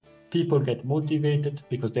People get motivated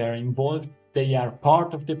because they are involved. They are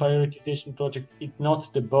part of the prioritization project. It's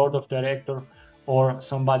not the board of director or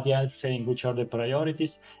somebody else saying which are the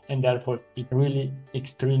priorities. And therefore, it really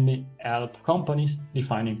extremely helps companies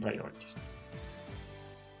defining priorities.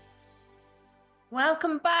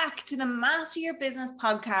 Welcome back to the Master Your Business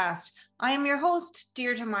podcast. I am your host,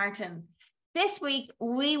 Deirdre Martin. This week,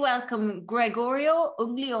 we welcome Gregorio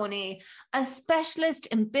Uglioni, a specialist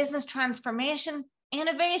in business transformation,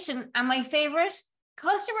 innovation, and my favorite,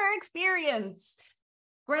 customer experience.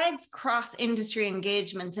 Greg's cross-industry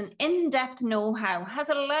engagement and in-depth know-how has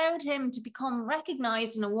allowed him to become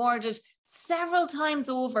recognized and awarded several times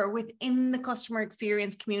over within the customer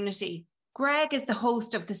experience community. Greg is the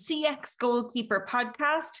host of the CX Goalkeeper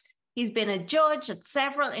podcast. He's been a judge at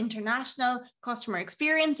several international customer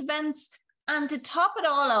experience events. And to top it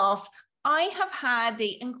all off, I have had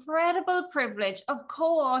the incredible privilege of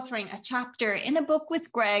co-authoring a chapter in a book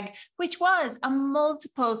with Greg, which was a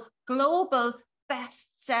multiple global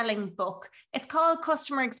best-selling book. It's called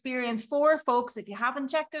Customer Experience 4, folks. If you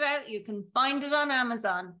haven't checked it out, you can find it on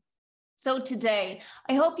Amazon. So today,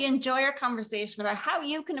 I hope you enjoy our conversation about how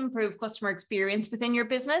you can improve customer experience within your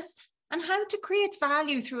business and how to create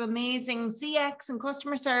value through amazing CX and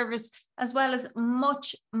customer service, as well as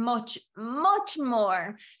much, much, much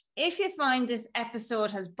more. If you find this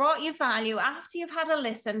episode has brought you value after you've had a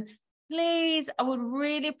listen, please, I would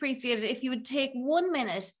really appreciate it if you would take 1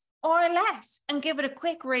 minute or less and give it a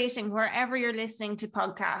quick rating wherever you're listening to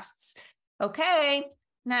podcasts. Okay,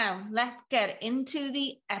 now let's get into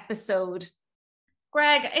the episode.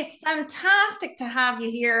 Greg, it's fantastic to have you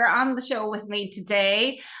here on the show with me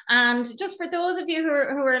today. And just for those of you who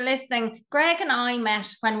are listening, Greg and I met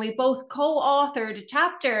when we both co-authored a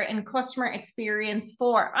chapter in Customer Experience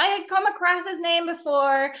 4. I had come across his name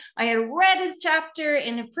before. I had read his chapter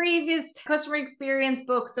in a previous customer experience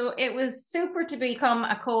book. So it was super to become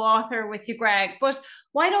a co-author with you, Greg. But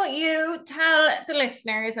why don't you tell the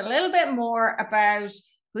listeners a little bit more about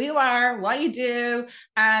who you are, what you do,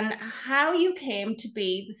 and how you came to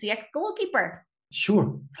be the CX goalkeeper.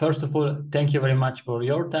 Sure. First of all, thank you very much for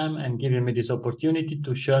your time and giving me this opportunity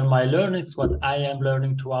to share my learnings, what I am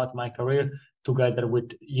learning throughout my career together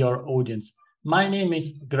with your audience. My name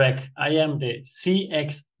is Greg. I am the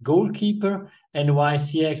CX goalkeeper. And why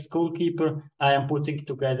CX goalkeeper? I am putting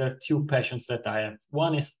together two passions that I have.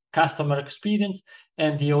 One is customer experience,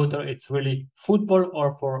 and the other, it's really football,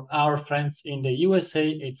 or for our friends in the USA,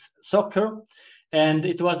 it's soccer. And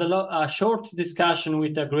it was a short discussion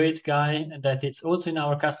with a great guy that it's also in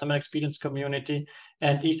our customer experience community.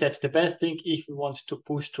 And he said the best thing if you want to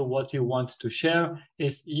push to what you want to share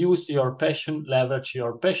is use your passion, leverage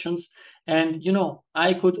your passions. And,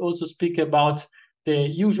 I could also speak about the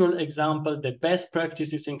usual example, the best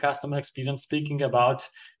practices in customer experience, speaking about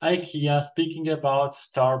IKEA, speaking about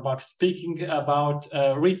Starbucks, speaking about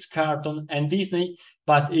Ritz-Carlton and Disney,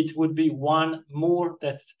 but it would be one more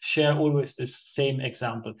that share always the same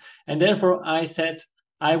example. And therefore, I said,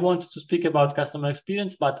 I want to speak about customer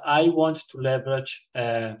experience, but I want to leverage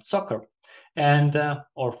soccer and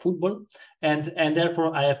or football, and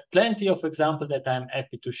therefore I have plenty of examples that I'm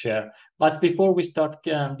happy to share. But before we start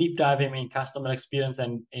deep diving in customer experience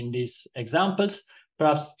and in these examples,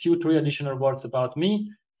 perhaps 2-3 additional words about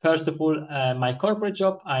me. First of all, my corporate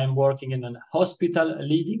job, I am working in a hospital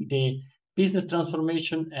leading the business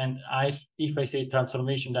transformation, and if I say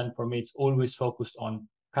transformation, then for me it's always focused on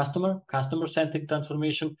customer-centric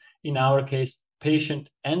transformation, in our case patient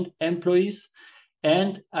and employees.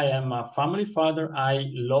 And I am a family father. I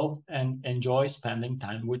love and enjoy spending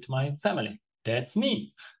time with my family. That's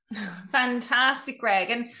me. Fantastic,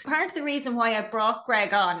 Greg. And part of the reason why I brought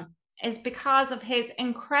Greg on is because of his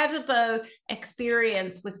incredible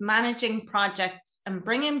experience with managing projects and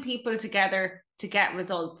bringing people together to get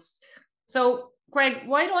results. So, Greg,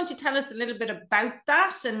 why don't you tell us a little bit about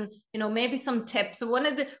that and, maybe some tips. So one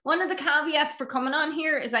of the caveats for coming on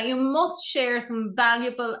here is that you must share some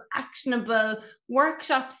valuable, actionable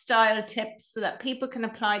workshop style tips so that people can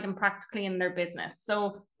apply them practically in their business.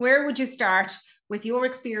 So where would you start with your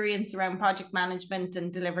experience around project management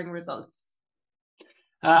and delivering results?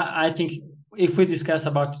 I think if we discuss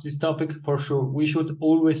about this topic, for sure, we should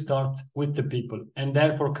always start with the people and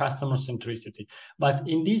therefore customer centricity. But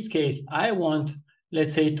in this case, I want,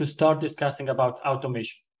 let's say, to start discussing about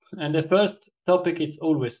automation. And the first topic is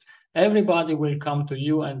always, everybody will come to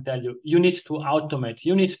you and tell you, you need to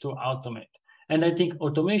automate. And I think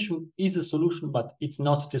automation is a solution, but it's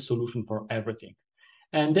not the solution for everything.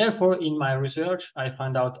 And therefore, in my research, I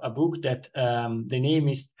found out a book that the name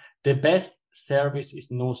is The Best Service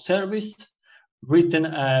is No Service, written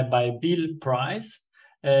by Bill Price.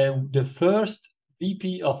 the first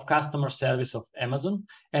VP of customer service of Amazon,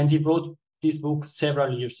 and he wrote this book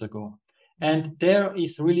several years ago. And there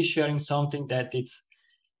is really sharing something that it's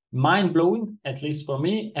mind-blowing, at least for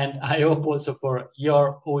me, and I hope also for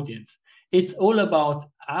your audience. It's all about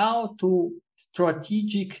how to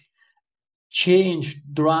strategic change,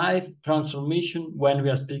 drive transformation when we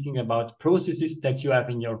are speaking about processes that you have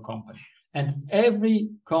in your company. And every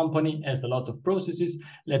company has a lot of processes.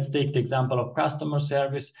 Let's take the example of customer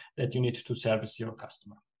service, that you need to service your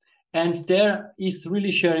customer. And there is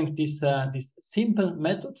really sharing this simple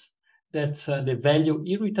methods. That's the value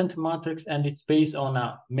irritant matrix, and it's based on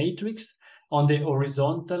a matrix. On the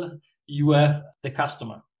horizontal, you have the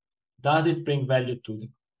customer. Does it bring value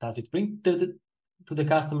does it bring to the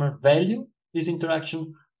customer value, this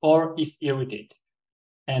interaction, or is irritating?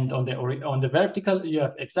 And on the vertical, you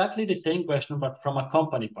have exactly the same question, but from a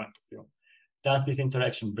company point of view. Does this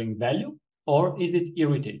interaction bring value, or is it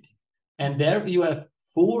irritating? And there you have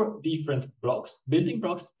 4 different blocks, building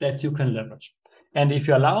blocks, that you can leverage. And if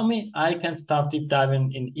you allow me, I can start deep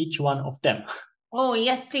diving in each one of them. Oh,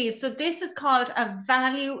 yes, please. So this is called a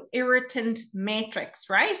value irritant matrix,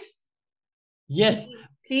 right? Yes.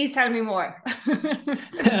 Please tell me more.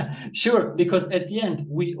 Sure, because at the end,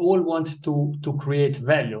 we all want to create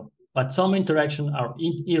value, but some interactions are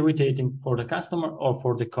irritating for the customer or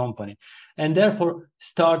for the company. And therefore,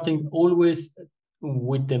 starting always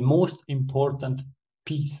with the most important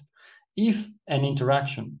piece. If an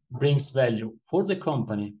interaction brings value for the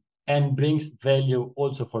company and brings value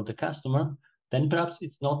also for the customer, then perhaps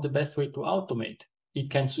it's not the best way to automate. You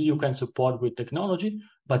can support with technology,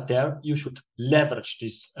 but there you should leverage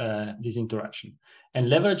this interaction. And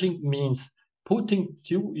leveraging means putting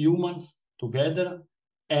 2 humans together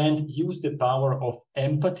and use the power of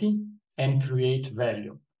empathy and create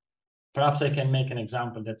value. Perhaps I can make an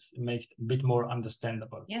example that's make a bit more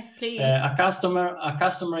understandable. Yes, please. A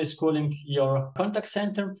customer is calling your contact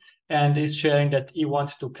center and is sharing that he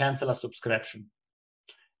wants to cancel a subscription.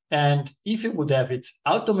 And if you would have it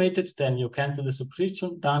automated, then you cancel the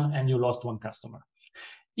subscription, done, and you lost 1 customer.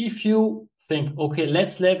 If you think, okay,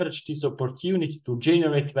 let's leverage this opportunity to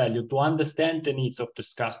generate value, to understand the needs of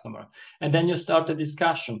this customer, and then you start a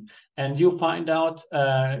discussion, and you find out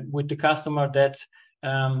with the customer that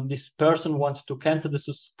this person wants to cancel the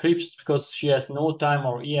subscription because she has no time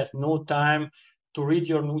or he has no time to read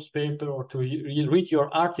your newspaper or to read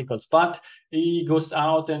your articles, but he goes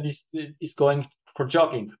out and is going for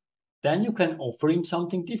jogging. Then you can offer him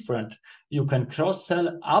something different. You can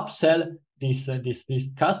cross-sell, upsell this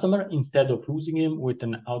customer instead of losing him with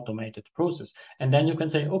an automated process. And then you can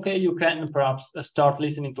say, okay, you can perhaps start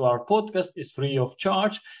listening to our podcast. It's free of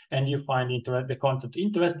charge, and you find the content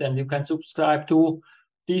interest, and you can subscribe to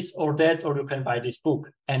this or that, or you can buy this book,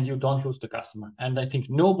 and you don't lose the customer. And I think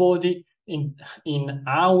nobody in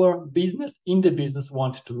our business, in the business,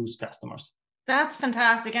 wants to lose customers. That's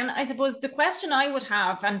fantastic. And I suppose the question I would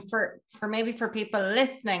have, and for maybe for people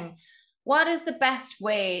listening, what is the best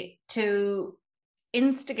way to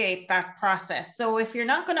instigate that process? So if you're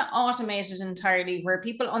not going to automate it entirely, where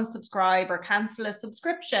people unsubscribe or cancel a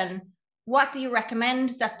subscription, what do you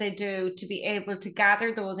recommend that they do to be able to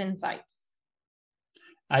gather those insights?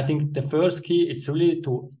 I think the first key, it's really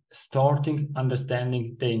to starting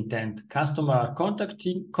understanding the intent. Customer are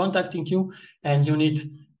contacting you, and you need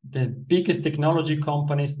the biggest technology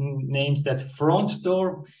companies names that front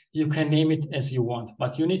door. You can name it as you want,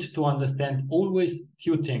 but you need to understand always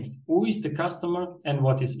 2 things: who is the customer and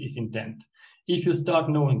what is his intent. If you start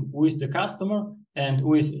knowing who is the customer and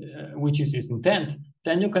which is his intent,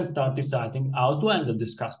 then you can start deciding how to handle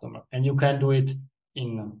this customer. And you can do it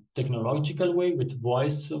in a technological way with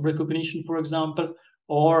voice recognition, for example,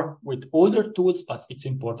 or with other tools, but it's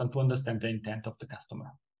important to understand the intent of the customer.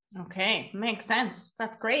 Okay, makes sense.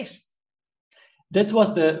 That's great. That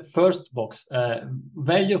was the first box,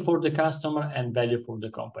 value for the customer and value for the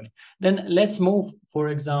company. Then let's move, for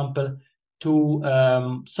example,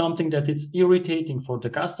 to something that is irritating for the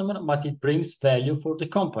customer, but it brings value for the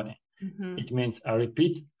company. Mm-hmm. It means, I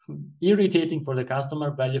repeat, irritating for the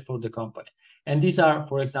customer, value for the company. And these are,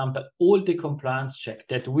 for example, all the compliance checks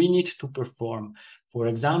that we need to perform. For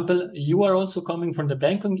example, you are also coming from the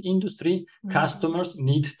banking industry. Mm-hmm. Customers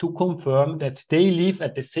need to confirm that they live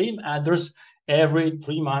at the same address every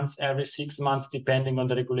 3 months, every 6 months, depending on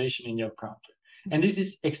the regulation in your country. And this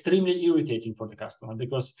is extremely irritating for the customer,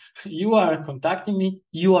 because you are contacting me,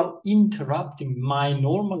 you are interrupting my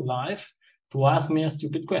normal life to ask me a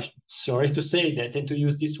stupid question. Sorry to say that and to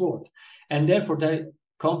use this word. And therefore, the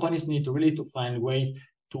companies need really to find ways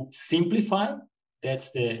to simplify.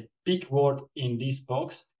 That's the big word in this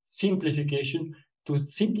box, simplification, to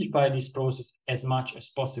simplify this process as much as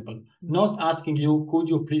possible. Not asking you, could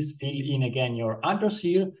you please fill in again your address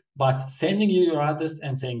here, but sending you your address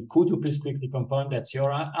and saying, could you please quickly confirm that's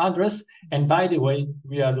your address? And by the way,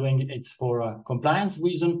 we are doing it for a compliance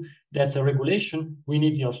reason. That's a regulation. We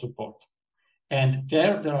need your support. And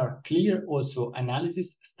there are clear also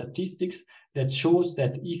analysis statistics that shows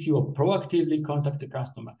that if you proactively contact the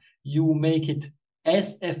customer, you make it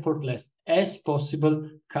as effortless as possible,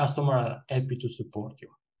 customers are happy to support you.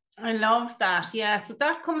 I love that. Yeah. So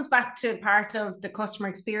that comes back to part of the customer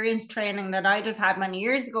experience training that I'd have had many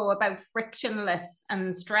years ago about frictionless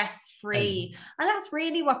and stress-free. And that's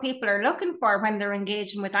really what people are looking for when they're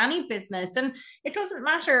engaging with any business. And it doesn't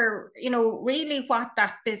matter, really what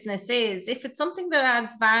that business is. If it's something that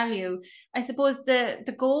adds value, I suppose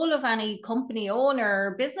the goal of any company owner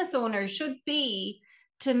or business owner should be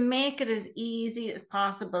to make it as easy as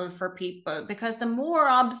possible for people, because the more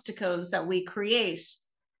obstacles that we create,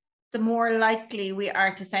 the more likely we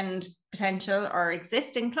are to send potential or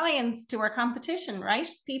existing clients to our competition, right?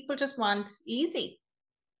 People just want easy.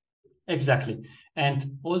 Exactly. And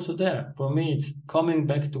also there, for me, it's coming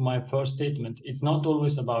back to my first statement. It's not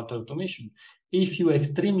always about automation. If you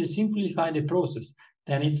extremely simplify the process,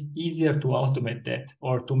 then it's easier to automate that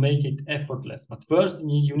or to make it effortless. But first,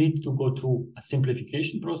 you need to go through a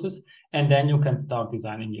simplification process, and then you can start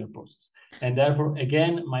designing your process. And therefore,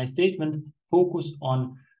 again, my statement, focus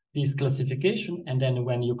on this classification, and then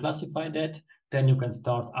when you classify that, then you can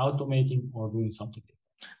start automating or doing something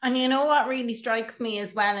different. And you know what really strikes me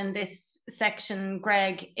as well in this section,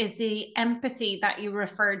 Greg, is the empathy that you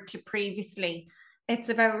referred to previously. It's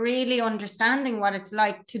about really understanding what it's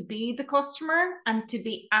like to be the customer and to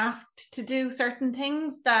be asked to do certain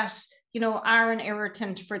things that are an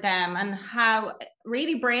irritant for them, and how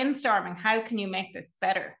really brainstorming, how can you make this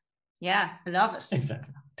better? Yeah, I love it.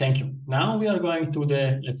 Exactly. Thank you. Now we are going to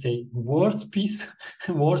the, let's say, worst piece,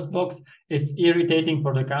 worst box. It's irritating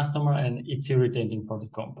for the customer and it's irritating for the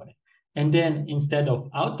company. And then instead of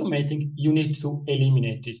automating, you need to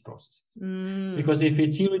eliminate this process. Because if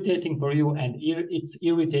it's irritating for you and it's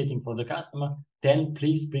irritating for the customer, then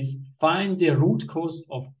please find the root cause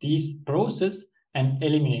of this process and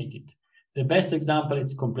eliminate it. The best example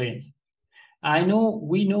is complaints.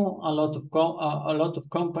 We know a lot of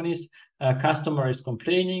companies, customer is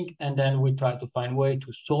complaining, and then we try to find a way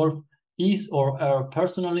to solve his or her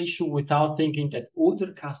personal issue without thinking that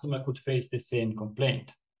other customer could face the same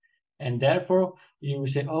complaint. And therefore, you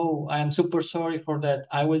say, oh, I'm super sorry for that.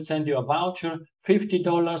 I will send you a voucher,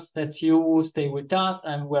 $50 that you stay with us,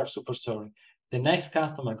 and we're super sorry. The next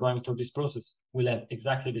customer going through this process will have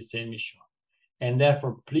exactly the same issue. And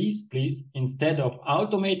therefore, please, instead of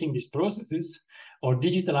automating these processes or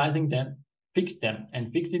digitalizing them, fix them.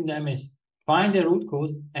 And fixing them is find the root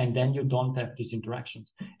cause, and then you don't have these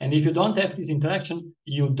interactions. And if you don't have this interaction,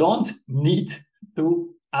 you don't need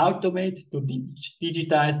to automate, to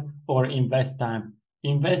digitize, or invest time.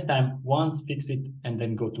 Invest time once, fix it, and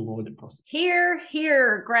then go to all the process.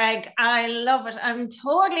 Here, Greg. I love it. I'm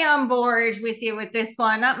totally on board with you with this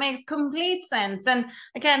one. That makes complete sense. And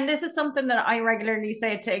again, this is something that I regularly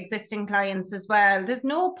say to existing clients as well. There's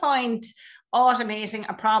no point automating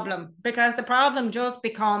a problem, because the problem just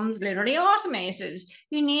becomes literally automated.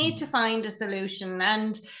 You need to find a solution.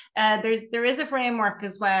 And there is a framework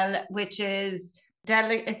as well, which is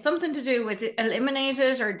it's something to do with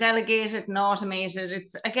eliminated or delegated and automated.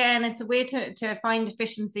 It's a way to find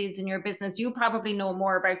efficiencies in your business. You probably know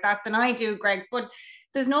more about that than I do, Greg, but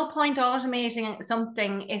there's no point automating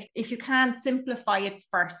something if you can't simplify it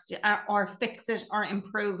first or fix it or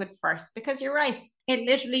improve it first, because you're right. It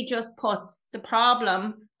literally just puts the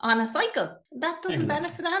problem on a cycle. That doesn't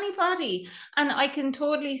benefit anybody. And I can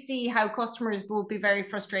totally see how customers will be very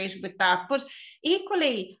frustrated with that. But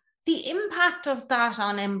equally, the impact of that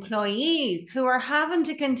on employees who are having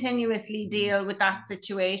to continuously deal with that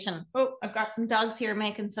situation. Oh, I've got some dogs here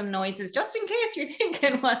making some noises, just in case you're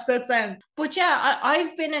thinking, what's that sound? But yeah,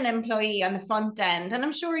 I've been an employee on the front end, and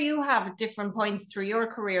I'm sure you have at different points through your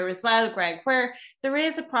career as well, Greg, where there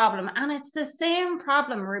is a problem and it's the same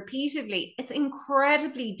problem repeatedly. It's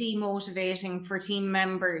incredibly demotivating for team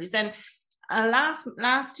members. And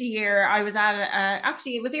last year, I was at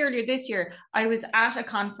actually it was earlier this year, I was at a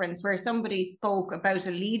conference where somebody spoke about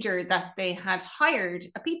a leader that they had hired,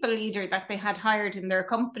 a people leader that they had hired in their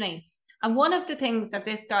company. And one of the things that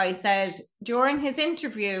this guy said during his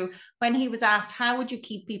interview, when he was asked, how would you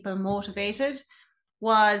keep people motivated,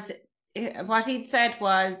 was what he'd said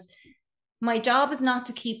was, My job is not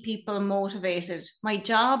to keep people motivated. My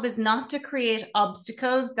job is not to create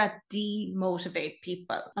obstacles that demotivate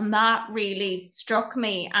people. And that really struck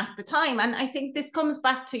me at the time. And I think this comes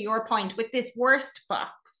back to your point with this worst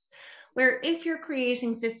box, where if you're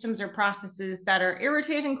creating systems or processes that are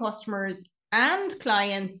irritating customers and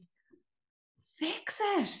clients, fix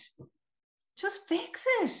it. Just fix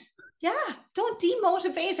it. Yeah, don't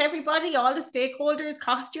demotivate everybody, all the stakeholders,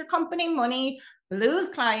 cost your company money, lose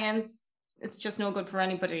clients. It's just no good for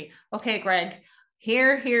anybody. Okay, Greg,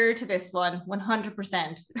 here to this one,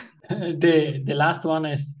 100%. The last one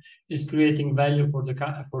is creating value for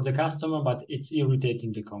the customer, but it's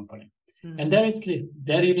irritating the company. And there it's clear.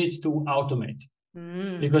 There you need to automate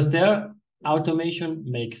because there automation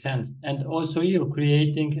makes sense. And also you're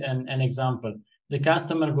creating an example. The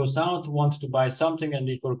customer goes out, wants to buy something, and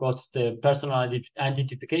he forgot the personal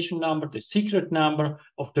identification number, the secret number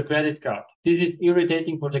of the credit card. This is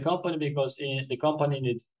irritating for the company because the company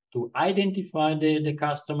needs to identify the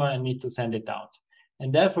customer and need to send it out.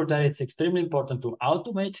 And therefore, that it's extremely important to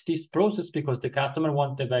automate this process because the customer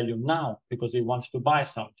wants the value now because he wants to buy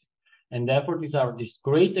something. And therefore, these are this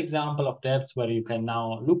great example of debts where you can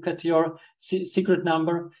now look at your secret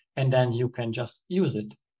number and then you can just use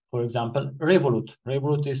it. For example, Revolut.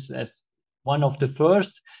 Revolut is as one of the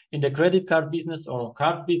first in the credit card business or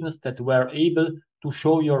card business that were able to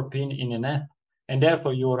show your PIN in an app. And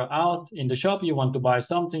therefore, you're out in the shop, you want to buy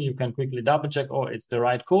something, you can quickly double check, oh, it's the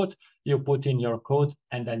right code. You put in your code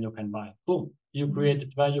and then you can buy. Boom. You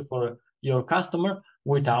created value for your customer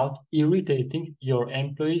without irritating your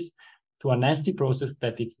employees to a nasty process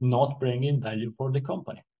that it's not bringing value for the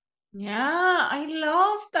company. Yeah, I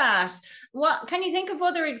love that. What can you think of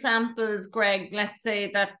other examples, Greg? Let's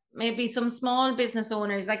say that maybe some small business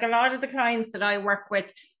owners, like a lot of the clients that I work with,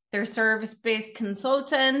 they're service-based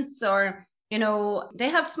consultants or, you know, they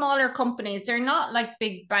have smaller companies. They're not like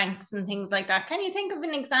big banks and things like that. Can you think of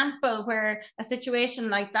an example where a situation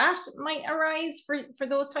like that might arise for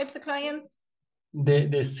those types of clients?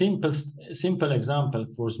 The simple example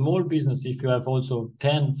for small business, if you have also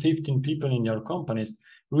 10, 15 people in your companies,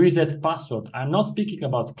 reset password. I'm not speaking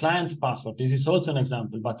about client's password. This is also an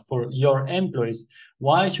example, but for your employees,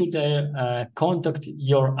 why should they contact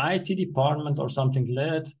your IT department or something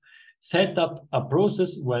like that? Set up a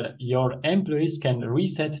process where your employees can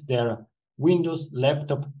reset their Windows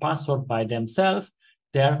laptop password by themselves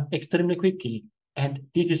there extremely quickly. And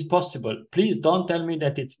this is possible. Please don't tell me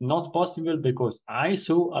that it's not possible because I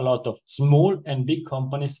saw a lot of small and big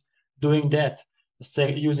companies doing that,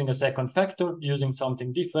 using a second factor, using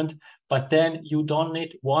something different. But then you don't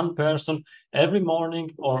need one person every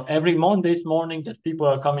morning or every Monday's morning that people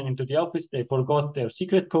are coming into the office, they forgot their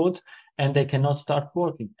secret code and they cannot start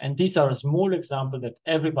working. And these are a small example that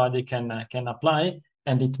everybody can apply,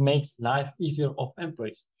 and it makes life easier of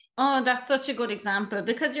employees. Oh, that's such a good example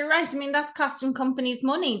because you're right. I mean, that's costing companies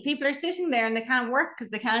money. People are sitting there and they can't work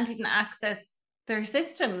because they can't even access their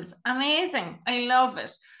systems. Amazing. I love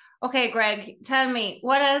it. Okay, Greg, tell me,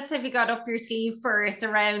 what else have you got up your sleeve for us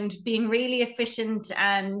around being really efficient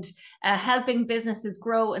and helping businesses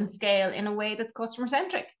grow and scale in a way that's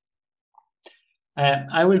customer-centric?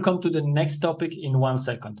 I will come to the next topic in 1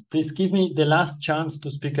 second. Please give me the last chance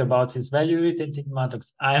to speak about this value-oriented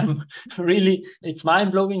matrix. I am really, it's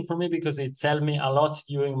mind-blowing for me because it helped me a lot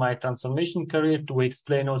during my transformation career to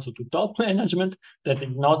explain also to top management that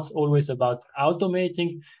it's not always about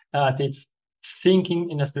automating, it's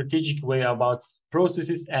thinking in a strategic way about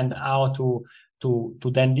processes and how to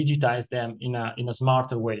then digitize them in a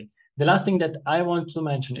smarter way. The last thing that I want to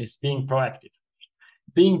mention is being proactive.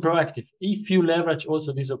 Being proactive, if you leverage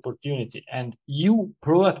also this opportunity and you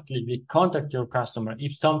proactively contact your customer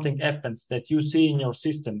if something happens that you see in your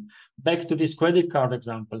system. Back to this credit card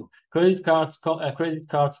example, credit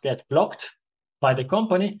cards get blocked by the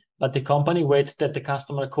company, but the company waits that the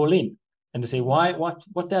customer call in. And they say, why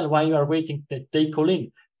you are waiting that they call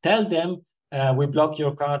in? Tell them, we blocked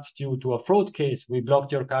your card due to a fraud case. We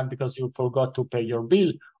blocked your card because you forgot to pay your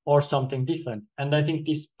bill or something different. And I think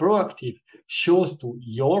this proactive shows to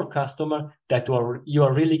your customer that you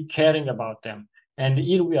are really caring about them. And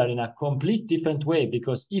here we are in a complete different way,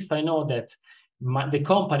 because if I know that the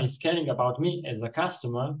company is caring about me as a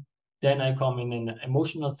customer, then I come in an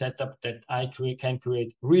emotional setup that I can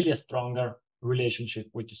create really a stronger relationship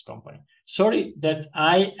with this company. Sorry that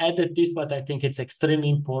I added this, but I think it's extremely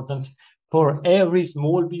important for every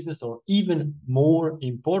small business, or even more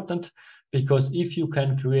important, because if you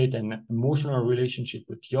can create an emotional relationship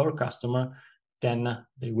with your customer, then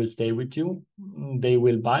they will stay with you, they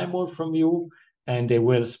will buy more from you, and they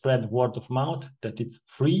will spread word of mouth that it's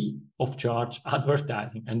free of charge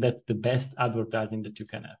advertising. And that's the best advertising that you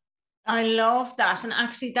can have. I love that. And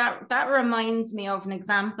actually that reminds me of an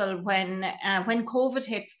example when COVID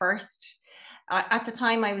hit first. At the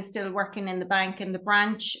time, I was still working in the bank, in the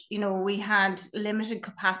branch. We had limited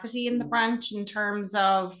capacity in the branch in terms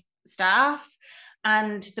of staff,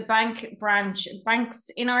 and the banks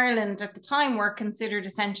in Ireland at the time were considered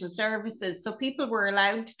essential services. So people were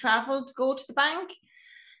allowed to travel to go to the bank.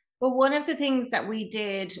 But one of the things that we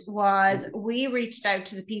did was we reached out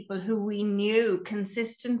to the people who we knew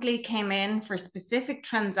consistently came in for specific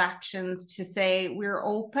transactions to say, we're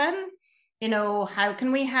open. How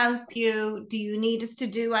can we help you? Do you need us to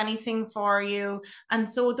do anything for you? And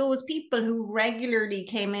so those people who regularly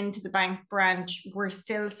came into the bank branch were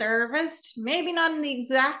still serviced, maybe not in the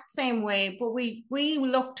exact same way, but we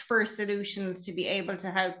looked for solutions to be able to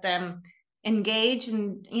help them engage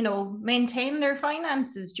and, maintain their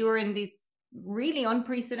finances during these really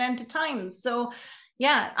unprecedented times. So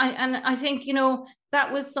yeah, I think,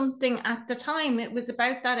 that was something at the time. It was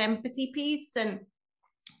about that empathy piece. And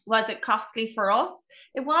was it costly for us?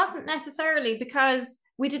 It wasn't necessarily, because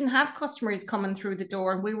we didn't have customers coming through the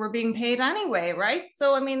door and we were being paid anyway, right?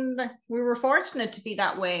 So, we were fortunate to be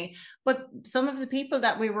that way. But some of the people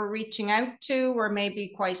that we were reaching out to were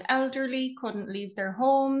maybe quite elderly, couldn't leave their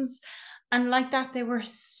homes. And like that, they were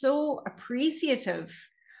so appreciative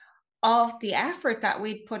of the effort that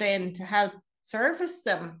we'd put in to help service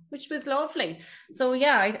them, which was lovely. So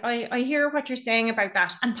yeah, I hear what you're saying about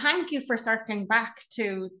that. And thank you for circling back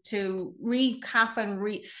to recap and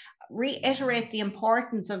reiterate the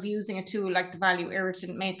importance of using a tool like the value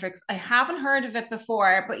irritant matrix. I haven't heard of it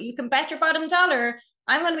before, but you can bet your bottom dollar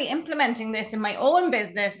I'm going to be implementing this in my own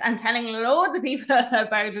business and telling loads of people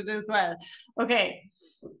about it as well. Okay,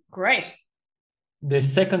 great. The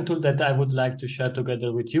second tool that I would like to share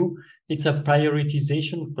together with you, it's a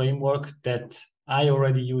prioritization framework that I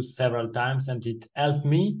already used several times, and it helped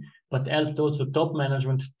me, but helped also top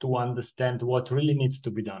management to understand what really needs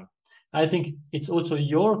to be done. I think it's also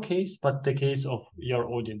your case, but the case of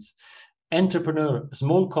your audience. Entrepreneur,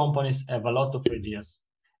 small companies have a lot of ideas,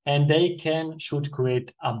 and they should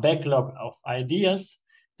create a backlog of ideas,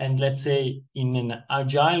 and let's say in an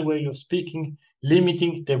agile way of speaking,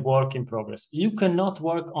 limiting the work in progress. You cannot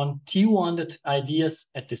work on 200 ideas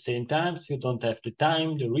at the same time. So you don't have the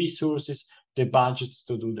time, the resources, the budgets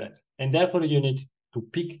to do that. And therefore you need to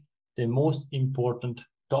pick the most important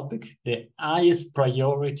topic, the highest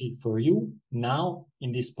priority for you now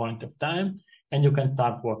in this point of time, and you can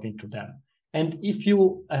start working to them. And if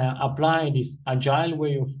you apply this agile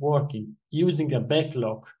way of working, using a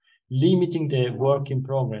backlog, limiting the work in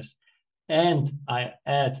progress, and I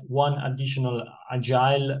add one additional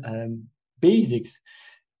agile basics,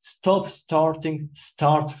 stop starting,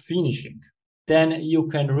 start finishing, then you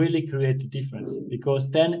can really create a difference, because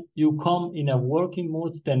then you come in a working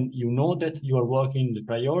mode, then you know that you are working the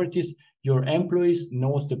priorities, your employees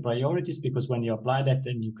knows the priorities, because when you apply that,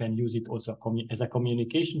 then you can use it also as a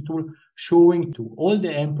communication tool, showing to all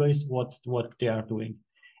the employees what they are doing.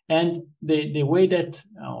 And the way that,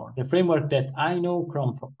 or the framework that I know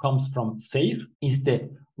comes from SAFE is the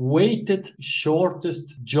weighted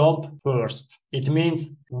shortest job first. It means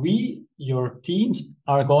your teams,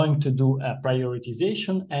 are going to do a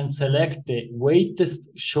prioritization and select the weighted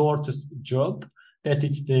shortest job, that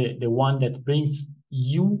is the one that brings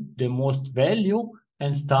you the most value,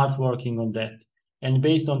 and start working on that. And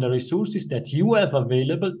based on the resources that you have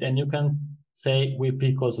available, then you can say, we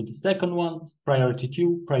pick also the second one, priority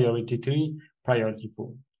 2, priority 3, priority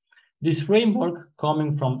 4. This framework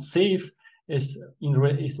coming from SAFE is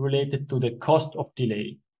related to the cost of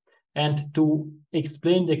delay. And to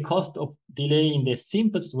explain the cost of delay in the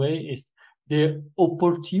simplest way is the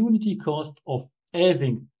opportunity cost of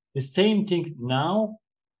having the same thing now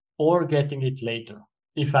or getting it later.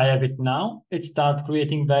 If I have it now, it starts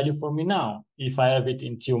creating value for me now. If I have it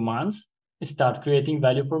in 2 months, start creating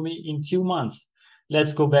value for me in 2 months.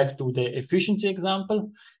 Let's go back to the efficiency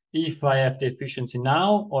example. If I have the efficiency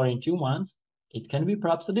now or in 2 months, it can be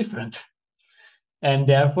perhaps different. And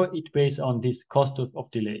therefore, it based on this cost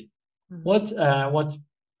of delay. Mm-hmm. What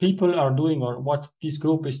people are doing, or what this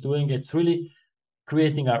group is doing, it's really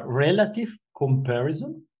creating a relative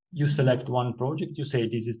comparison. You select one project, you say,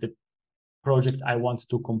 this is the project I want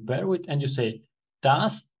to compare with, and you say,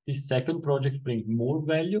 does this second project bring more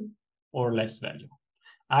value or less value?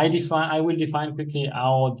 I will define quickly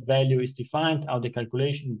how value is defined, how the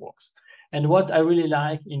calculation works. And what I really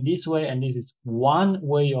like in this way, and this is one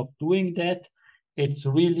way of doing that, it's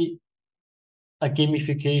really a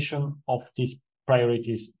gamification of this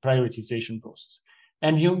prioritization process.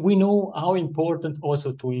 And we know how important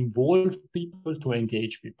also to involve people, to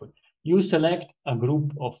engage people. You select a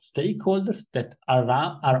group of stakeholders that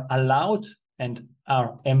are allowed and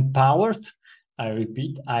are empowered. I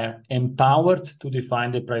repeat, are empowered to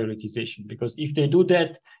define the prioritization. Because if they do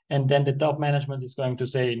that, and then the top management is going to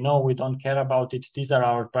say, no, we don't care about it, these are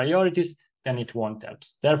our priorities, then it won't help.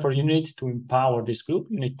 Therefore, you need to empower this group.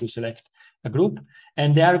 You need to select a group,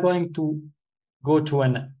 and they are going to go to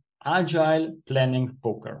an agile planning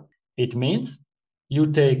poker. It means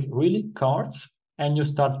you take really cards and you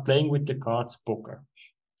start playing with the cards poker.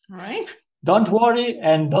 All right. Don't worry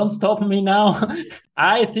and don't stop me now.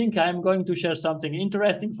 I think I'm going to share something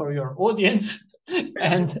interesting for your audience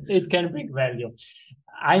and it can bring value.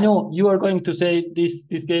 I know you are going to say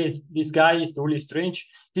this guy is really strange.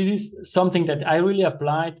 This is something that I really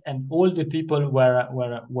applied and all the people were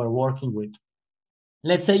working with.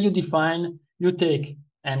 Let's say you take,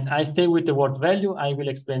 and I stay with the word value, I will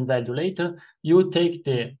explain value later. You take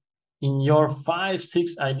in your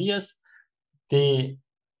 5-6 ideas, the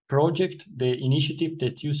project, the initiative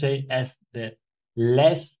that you say has the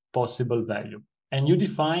less possible value. And you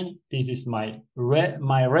define, this is my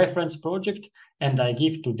reference project, and I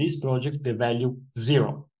give to this project the value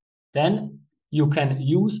 0. Then you can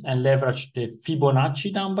use and leverage the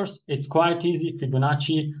Fibonacci numbers. It's quite easy.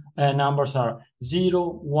 Fibonacci numbers are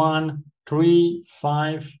 0, 1, 3,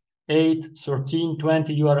 5, 8, 13,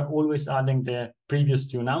 20. You are always adding the previous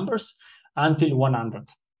 2 numbers until 100.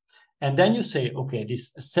 And then you say, okay,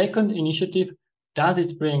 this second initiative, does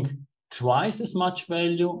it bring twice as much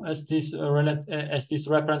value as this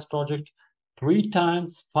reference project? 3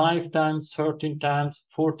 times, 5 times, 13 times,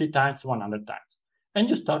 40 times, 100 times. And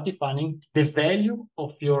you start defining the value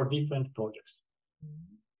of your different projects.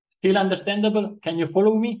 Still understandable? Can you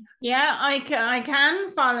follow me? Yeah, I can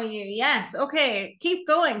follow you. Yes. Okay. Keep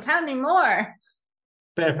going. Tell me more.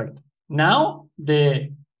 Perfect. Now,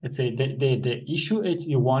 let's say the issue is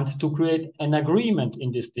you want to create an agreement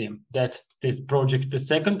in this team that this project, the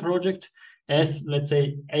second project, has, let's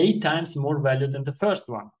say, 8 times more value than the first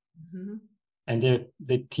one. Mm-hmm. And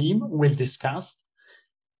the team will discuss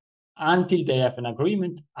until they have an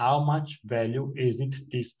agreement how much value is it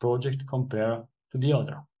this project compared to the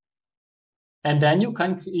other. And then you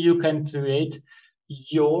can create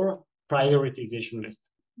your prioritization list.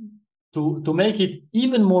 To make it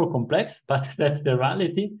even more complex, but that's the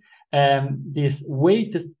reality, this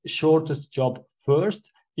shortest job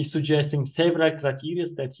first is suggesting several criteria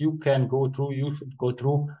that you should go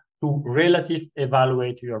through to relative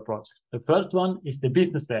evaluate your project. The first one is the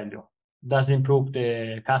business value. Does it improve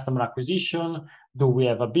the customer acquisition? Do we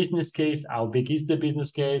have a business case? How big is the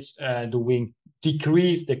business case? Do we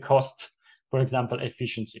decrease the cost, for example,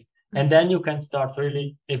 efficiency? And then you can start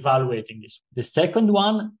really evaluating this. The second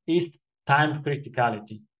one is time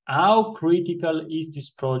criticality. How critical is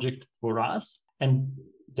this project for us? And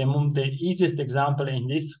the easiest example in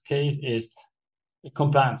this case is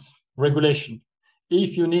compliance, regulation.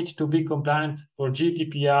 If you need to be compliant for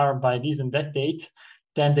GDPR by this and that date,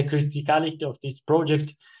 then the criticality of this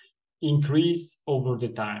project increase over the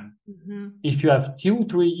time. Mm-hmm. If you have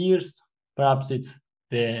 2-3 years, perhaps it's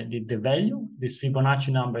the value, this Fibonacci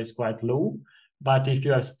number is quite low. But if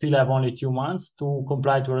you still have only 2 months to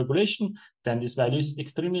comply to regulation, then this value is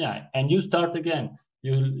extremely high. And you start again.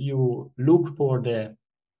 You look for the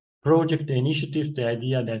project, the initiative, the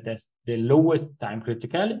idea that has the lowest time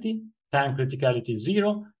criticality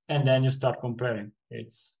 0, and then you start comparing.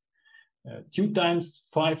 It's 2 times,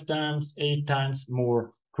 5 times, 8 times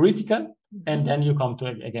more critical, mm-hmm. and then you come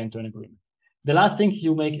again to an agreement. The last thing,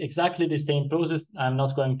 you make exactly the same process. I'm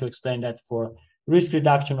not going to explain that for risk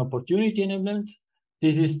reduction opportunity enablement.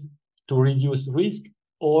 This is to reduce risk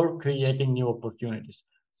or creating new opportunities.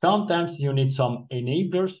 Sometimes you need some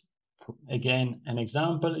enablers. Again, an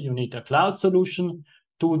example, you need a cloud solution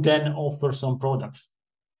to then offer some products.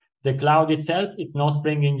 The cloud itself, it's not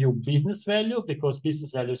bringing you business value because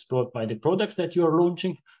business value is brought by the products that you are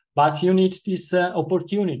launching, but you need this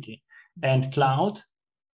opportunity. And cloud,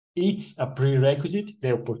 it's a prerequisite,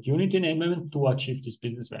 the opportunity enablement to achieve this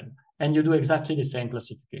business value. And you do exactly the same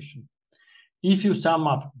classification. If you sum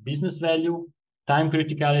up business value, time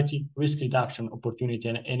criticality, risk reduction, opportunity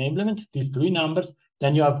and enablement, these 3 numbers,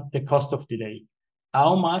 then you have the cost of delay.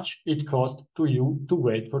 How much it costs to you to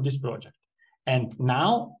wait for this project. And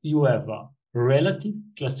now you have a relative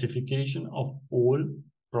classification of all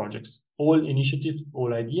projects, all initiatives,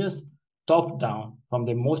 all ideas, top down, from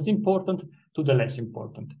the most important to the less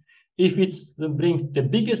important. If it brings the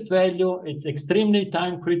biggest value, it's extremely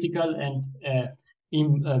time critical and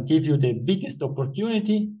give you the biggest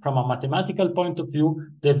opportunity from a mathematical point of view.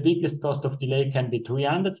 The biggest cost of delay can be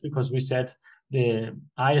 300 because we said the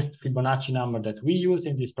highest Fibonacci number that we use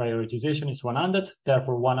in this prioritization is 100.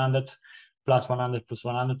 Therefore, 100 plus 100 plus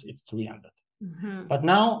 100, it's 300. Mm-hmm. But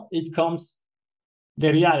now it comes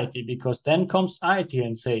the reality, because then comes IT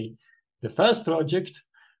and say, the first project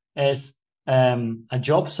has a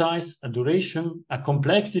job size, a duration, a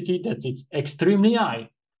complexity that is extremely high.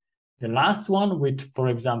 The last one with, for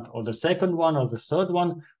example, or the second one or the third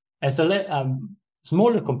one has a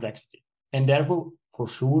smaller complexity. And therefore, for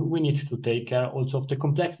sure, we need to take care also of the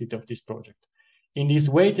complexity of this project. In this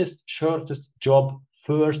shortest job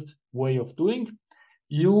first way of doing,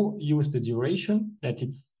 you use the duration, that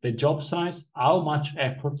it's the job size, how much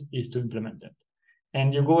effort is to implement it.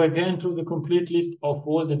 And you go again through the complete list of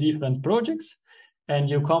all the different projects, and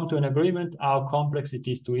you come to an agreement how complex it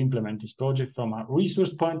is to implement this project from a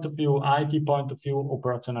resource point of view, IT point of view,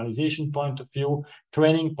 operationalization point of view,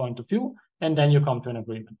 training point of view, and then you come to an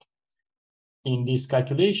agreement. In this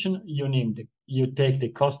calculation, you take the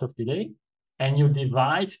cost of delay and you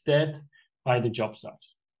divide that by the job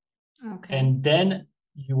size. Okay. And then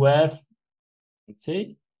you have,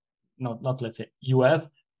 you have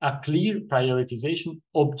a clear prioritization,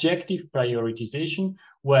 objective prioritization,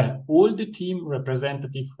 where all the team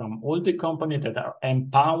representatives from all the companies that are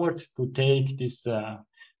empowered to take this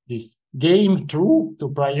game through, to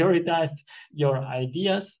prioritize your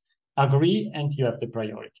ideas, agree, and you have the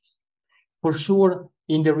priorities. For sure,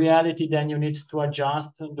 in the reality, then you need to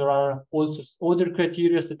adjust. There are also other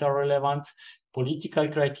criteria that are relevant, political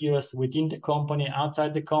criteria within the company,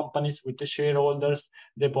 outside the companies, with the shareholders,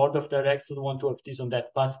 the board of directors want to have this on that.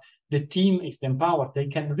 But the team is empowered. They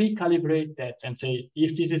can recalibrate that and say,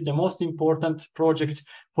 if this is the most important project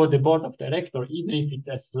for the board of directors, even if it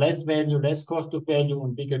has less value, less cost of value,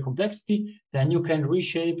 and bigger complexity, then you can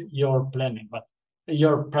reshape your planning, but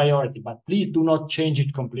your priority. But please do not change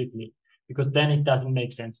it completely, because then it doesn't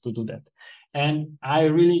make sense to do that. And I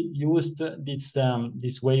really used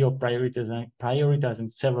this way of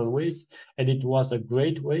prioritizing several ways, and it was a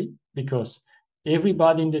great way because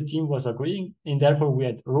everybody in the team was agreeing, and therefore we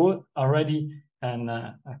had already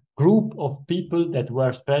a group of people that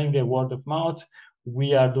were spreading the word of mouth.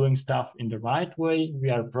 We are doing stuff in the right way. We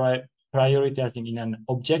are prioritizing in an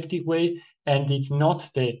objective way, and it's not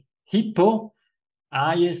the hippo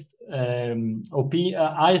highest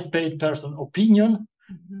paid person opinion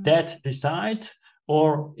that decide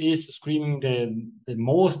or is screaming the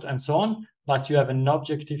most and so on, but you have an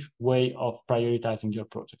objective way of prioritizing your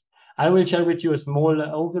project. I will share with you a small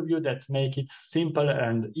overview that make it simple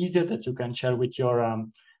and easier that you can share with your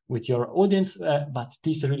audience, but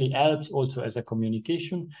this really helps also as a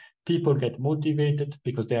communication. People get motivated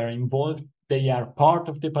because they are involved. They are part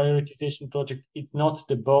of the prioritization project. It's not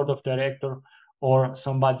the board of directors or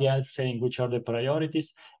somebody else saying which are the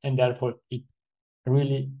priorities, and therefore it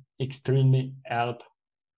really extremely help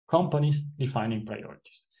companies defining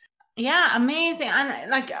priorities. Yeah, amazing. And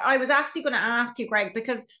like, I was actually going to ask you, Greg,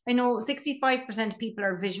 because I know 65% of people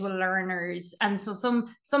are visual learners. And so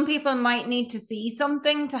some people might need to see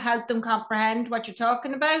something to help them comprehend what you're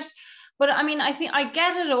talking about. But I mean, I think I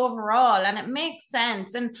get it overall and it makes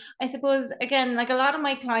sense. And I suppose, again, like a lot of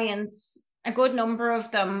my clients, a good number of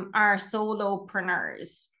them are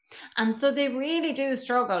solopreneurs. And so they really do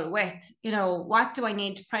struggle with, what do I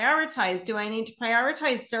need to prioritize? Do I need to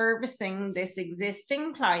prioritize servicing this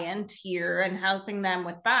existing client here and helping them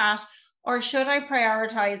with that? Or should I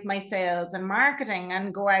prioritize my sales and marketing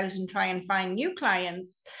and go out and try and find new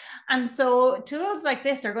clients? And so tools like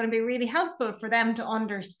this are going to be really helpful for them to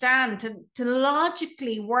understand, to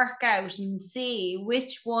logically work out and see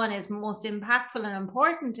which one is most impactful and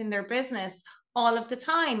important in their business all of the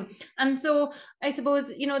time. And so I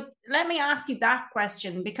suppose, let me ask you that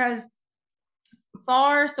question, because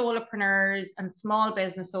for solopreneurs and small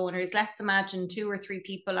business owners, let's imagine 2 or 3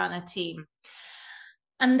 people on a team.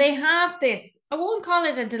 And they have this, I won't call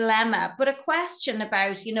it a dilemma, but a question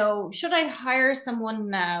about, should I hire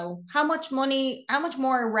someone now? How much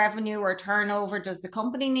more revenue or turnover does the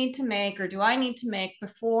company need to make, or do I need to make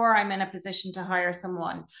before I'm in a position to hire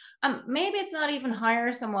someone? Maybe it's not even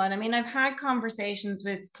hire someone. I mean, I've had conversations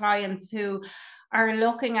with clients who are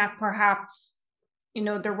looking at perhaps,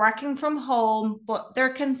 they're working from home, but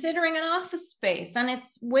they're considering an office space, and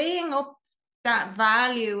it's weighing up that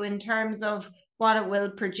value in terms of what it will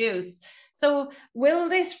produce. So will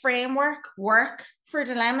this framework work for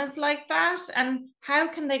dilemmas like that? And how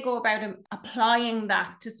can they go about applying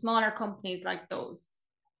that to smaller companies like those?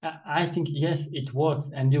 I think, yes, it works.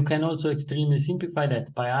 And you can also extremely simplify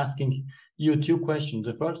that by asking you 2 questions.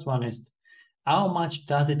 The first one is, how much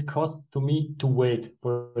does it cost to me to wait,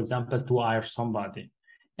 for example, to hire somebody?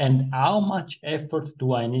 And how much effort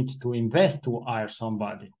do I need to invest to hire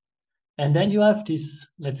somebody? And then you have this,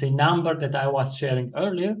 let's say, number that I was sharing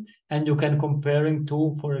earlier, and you can comparing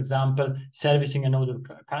to, for example, servicing another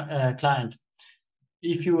client.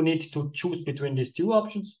 If you need to choose between these two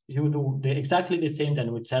options, you do exactly the same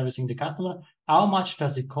then with servicing the customer. How much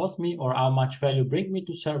does it cost me, or how much value bring me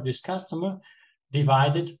to serve this customer,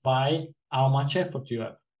 divided by how much effort you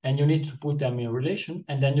have. And you need to put them in relation,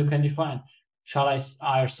 and then you can define, shall I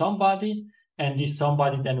hire somebody, and this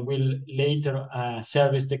somebody then will later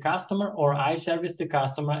service the customer, or I service the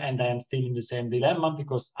customer and I am still in the same dilemma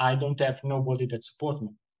because I don't have nobody that supports me.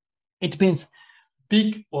 It means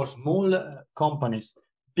big or small companies,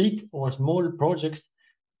 big or small projects,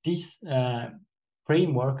 this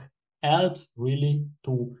framework helps really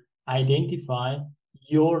to identify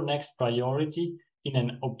your next priority in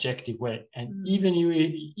an objective way. And even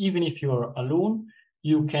if you're alone,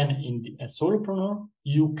 you can, a solopreneur,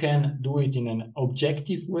 you can do it in an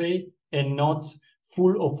objective way and not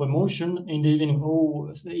full of emotion in the evening.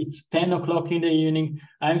 Oh, it's 10 o'clock in the evening.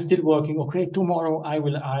 I'm still working. Okay, tomorrow I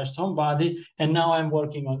will hire somebody. And now I'm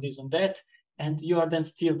working on this and that. And you are then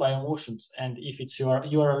steered by emotions. And if it's you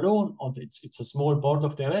are alone, or it's a small board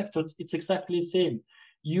of directors, it's exactly the same.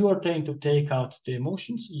 You are trying to take out the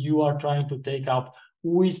emotions. You are trying to take out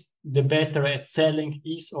who is the better at selling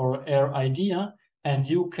his or her idea. And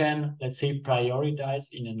you can, let's say, prioritize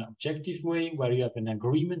in an objective way where you have an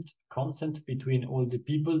agreement, consent between all the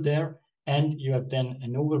people there. And you have then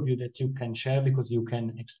an overview that you can share because you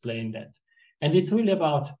can explain that. And it's really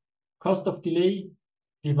about cost of delay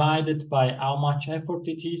divided by how much effort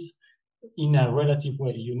it is in a relative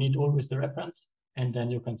way. You need always the reference, and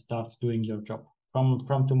then you can start doing your job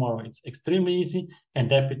from tomorrow. It's extremely easy,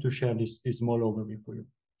 and happy to share this small overview for you.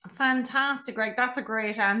 Fantastic, Greg. That's a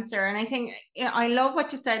great answer. And I think I love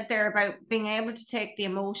what you said there about being able to take the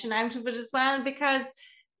emotion out of it as well, because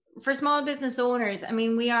for small business owners, I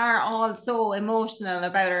mean, we are all so emotional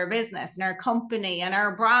about our business and our company and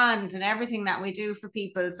our brand and everything that we do for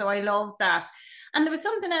people. So I love that. And there was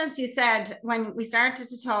something else you said when we started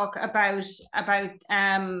to talk about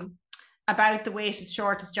the wait is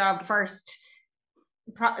shortest job first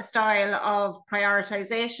style of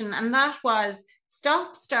prioritization, and that was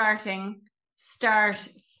stop starting, start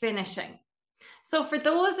finishing. So for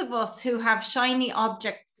those of us who have shiny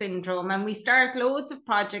object syndrome and we start loads of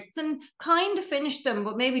projects and kind of finish them,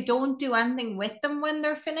 but maybe don't do anything with them when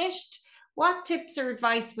they're finished, what tips or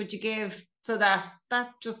advice would you give so that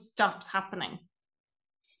just stops happening?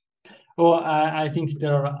 Oh, I think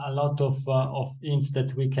there are a lot of hints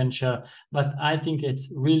that we can share, but I think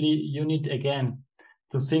it's really, you need again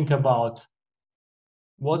to think about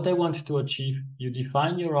what I want to achieve. You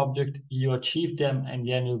define your object, you achieve them, and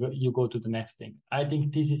then you go to the next thing. I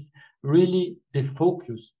think this is really the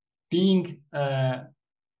focus, being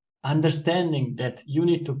understanding that you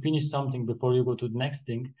need to finish something before you go to the next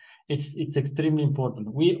thing. It's extremely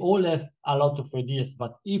important. We all have a lot of ideas,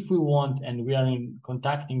 but if we want, and we are in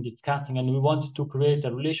contacting, discussing, and we want to create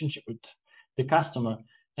a relationship with the customer,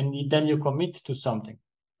 and then you commit to something,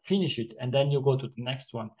 finish it, and then you go to the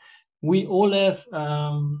next one. We all have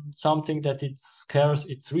something that it's scarce,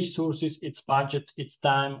 it's resources, it's budget, it's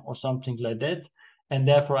time, or something like that. And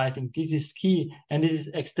therefore, I think this is key. And this is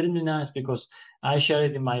extremely nice because I share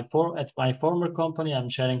it in at my former company. I'm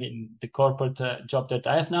sharing it in the corporate job that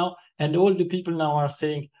I have now. And all the people now are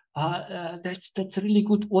saying, that's really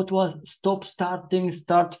good. What was stop starting,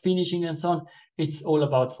 start finishing, and so on. It's all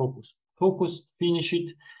about focus. Focus, finish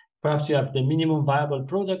it. Perhaps you have the minimum viable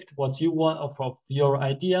product, what you want of your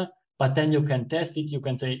idea, but then you can test it. You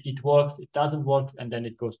can say it works, it doesn't work, and then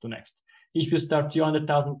it goes to next. If you start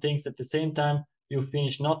 200,000 things at the same time, you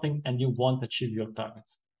finish nothing and you won't achieve your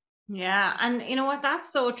targets. Yeah. And you know what?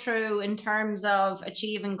 That's so true in terms of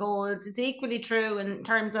achieving goals. It's equally true in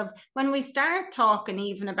terms of when we start talking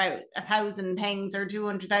even about 1,000 things or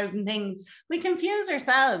 200,000 things, we confuse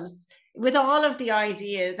ourselves with all of the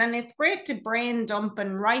ideas. And it's great to brain dump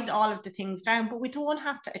and write all of the things down, but we don't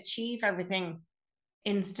have to achieve everything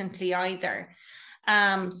instantly either.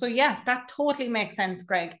 So yeah, that totally makes sense,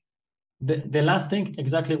 Greg. The last thing,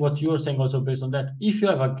 exactly what you're saying also based on that, if you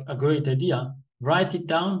have a great idea, write it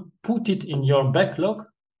down, put it in your backlog,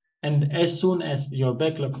 and as soon as your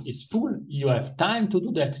backlog is full, you have time to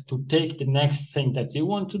do that, to take the next thing that you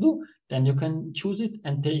want to do, then you can choose it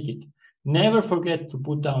and take it. Never forget to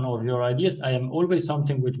put down all your ideas. I am always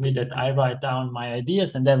something with me that I write down my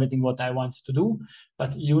ideas and everything what I want to do,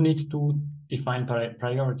 but you need to define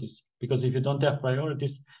priorities, because if you don't have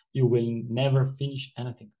priorities, you will never finish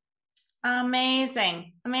anything.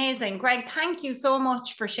 Amazing. Amazing. Greg, thank you so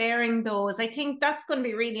much for sharing those. I think that's going to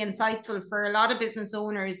be really insightful for a lot of business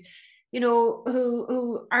owners,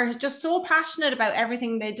 who are just so passionate about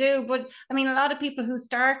everything they do. But I mean, a lot of people who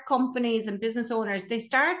start companies and business owners, they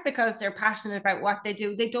start because they're passionate about what they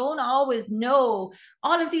do. They don't always know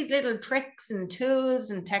all of these little tricks and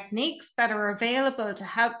tools and techniques that are available to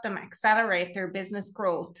help them accelerate their business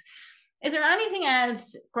growth. Is there anything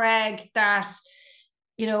else, Greg, that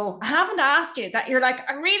I haven't asked you that you're like,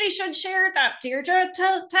 I really should share that, Deirdre?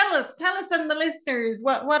 Tell us and the listeners,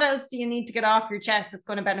 what else do you need to get off your chest that's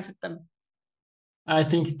going to benefit them? I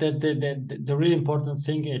think that the really important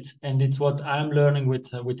thing is, and it's what I'm learning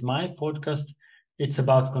with my podcast, it's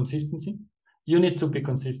about consistency. You need to be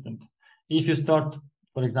consistent. If you start,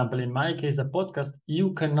 for example, in my case, a podcast,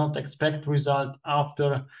 you cannot expect result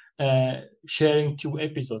after sharing 2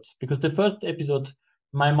 episodes, because the first episode,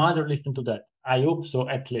 my mother listened to that. I hope so,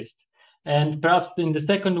 at least. And perhaps in the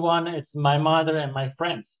second one, it's my mother and my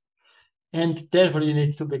friends. And therefore, you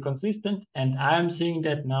need to be consistent. And I'm seeing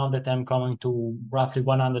that now that I'm coming to roughly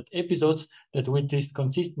 100 episodes, that with this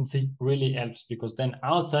consistency really helps, because then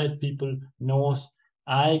outside people knows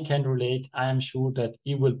I can relate. I am sure that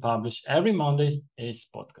he will publish every Monday his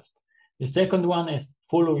podcast. The second one is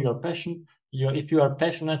follow your passion. If you are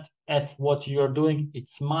passionate at what you're doing,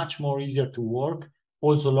 it's much more easier to work,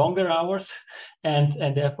 also longer hours, and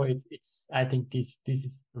therefore it's I think this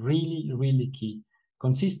is really, really key.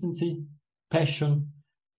 Consistency, passion,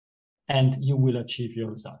 and you will achieve your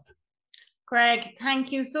result. Greg,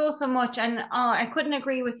 thank you so much, and I couldn't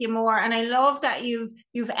agree with you more. And I love that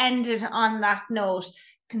you've ended on that note: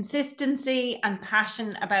 consistency and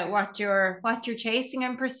passion about what you're chasing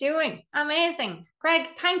and pursuing. Amazing,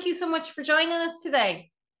 Greg. Thank you so much for joining us today.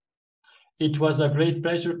 It was a great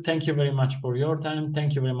pleasure. Thank you very much for your time.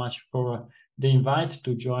 Thank you very much for the invite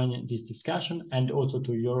to join this discussion, and also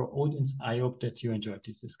to your audience. I hope that you enjoyed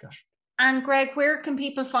this discussion. And Greg, where can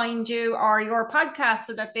people find you or your podcast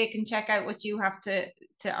so that they can check out what you have to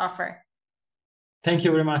offer? Thank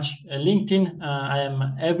you very much. LinkedIn, I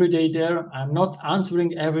am every day there. I'm not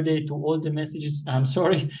answering every day to all the messages. I'm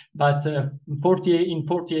sorry, but in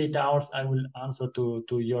 48 hours, I will answer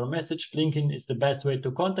to your message. LinkedIn is the best way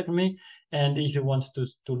to contact me. And if you want to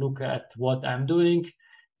look at what I'm doing,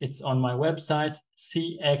 it's on my website,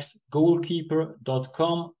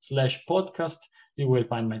 cxgoalkeeper.com/podcast. You will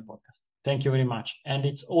find my podcast. Thank you very much. And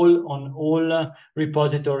it's all on all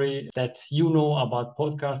repository that you know about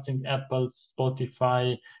podcasting: Apple,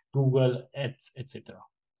 Spotify, Google, etc.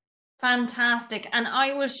 Fantastic. And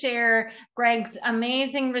I will share Greg's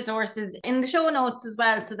amazing resources in the show notes as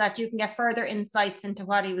well, so that you can get further insights into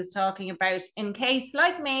what he was talking about, in case,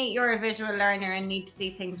 like me, you're a visual learner and need to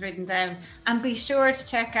see things written down. And be sure to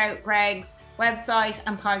check out Greg's website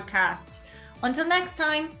and podcast. Until next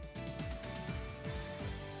time.